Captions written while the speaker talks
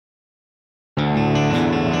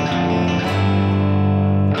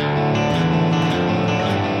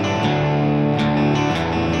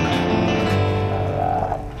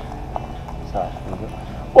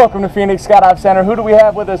Welcome to Phoenix Skydive Center. Who do we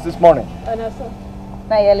have with us this morning?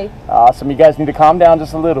 Nayeli. Awesome. You guys need to calm down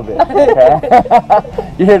just a little bit.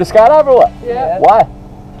 Okay. You here to skydive or what? Yeah. Why?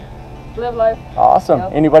 Live life. Awesome.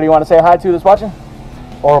 Yep. Anybody you want to say hi to that's watching?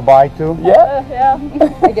 Or bye to? Yeah. Yeah.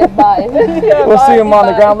 I guess bye. Yeah, We'll bye, see them on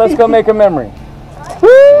the bye. ground. Let's go make a memory.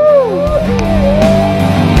 Woo!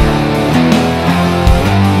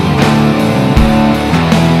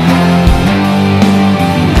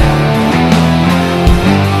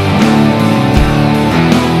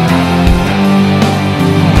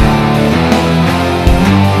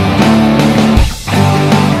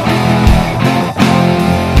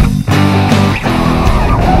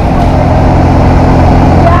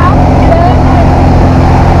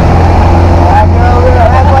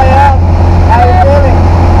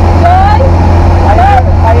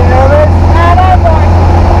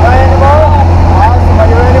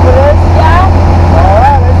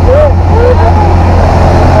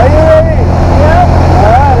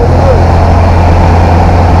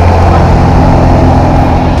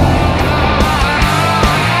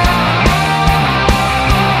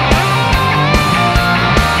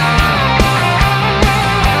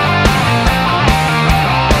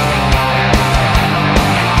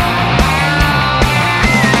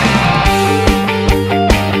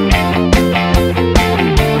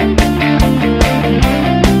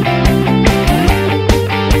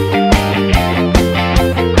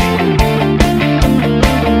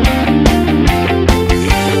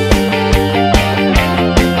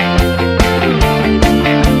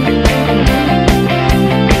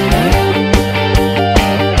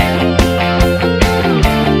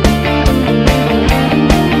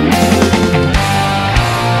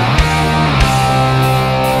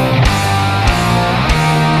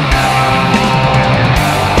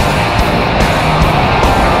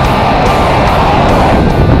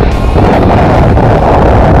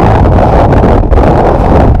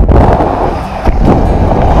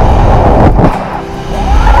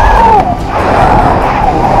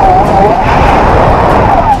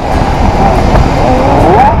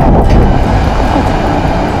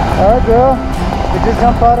 Alright, girl. You just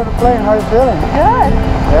jumped out of the plane. How you feeling? Good.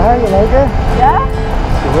 Yeah, you like it? Yeah.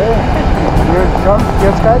 Sweet.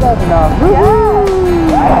 You're skydiving now.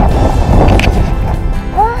 Yeah.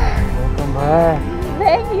 Welcome back.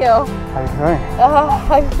 Thank you. How you doing?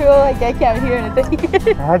 I feel like I can't hear anything.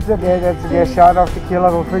 That's okay. That's okay. A shot off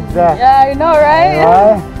tequila will fix that. Yeah, I know, right?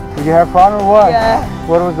 Alright. Did you have fun or what? Yeah.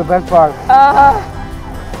 What was the best part?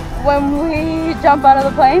 When we jump out of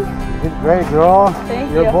the plane. You did great, girl.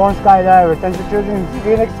 Thank You're you. a born skydiver. Thanks for choosing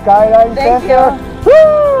Phoenix Skydiving Thank Center. you.